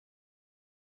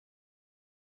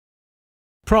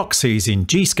Proxies in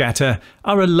Gscatter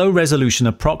are a low-resolution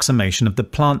approximation of the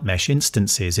plant mesh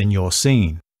instances in your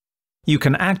scene. You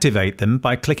can activate them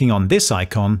by clicking on this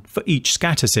icon for each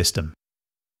scatter system.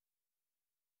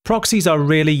 Proxies are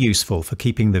really useful for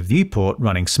keeping the viewport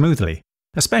running smoothly,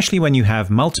 especially when you have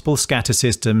multiple scatter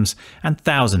systems and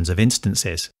thousands of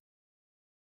instances.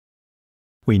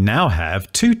 We now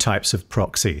have two types of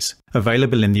proxies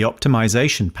available in the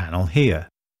optimization panel here.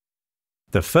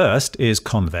 The first is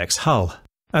Convex Hull,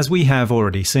 as we have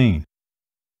already seen.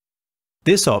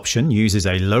 This option uses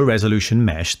a low-resolution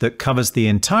mesh that covers the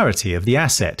entirety of the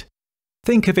asset.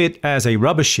 Think of it as a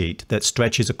rubber sheet that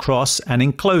stretches across and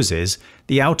encloses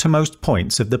the outermost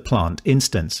points of the plant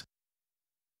instance.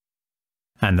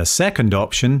 And the second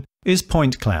option is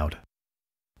point cloud.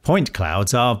 Point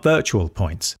clouds are virtual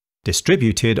points,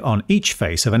 distributed on each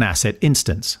face of an asset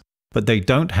instance, but they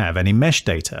don't have any mesh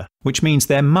data, which means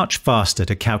they're much faster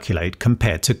to calculate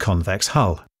compared to Convex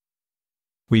Hull.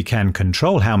 We can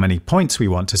control how many points we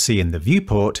want to see in the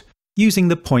viewport using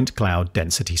the point cloud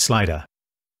density slider.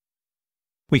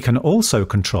 We can also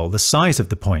control the size of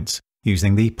the points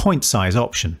using the point size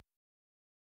option.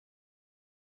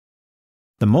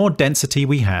 The more density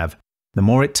we have, the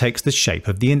more it takes the shape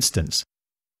of the instance.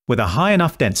 With a high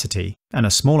enough density and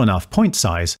a small enough point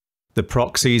size, the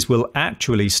proxies will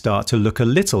actually start to look a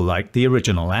little like the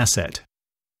original asset.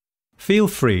 Feel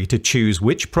free to choose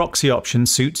which proxy option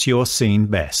suits your scene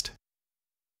best.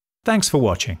 Thanks for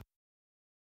watching.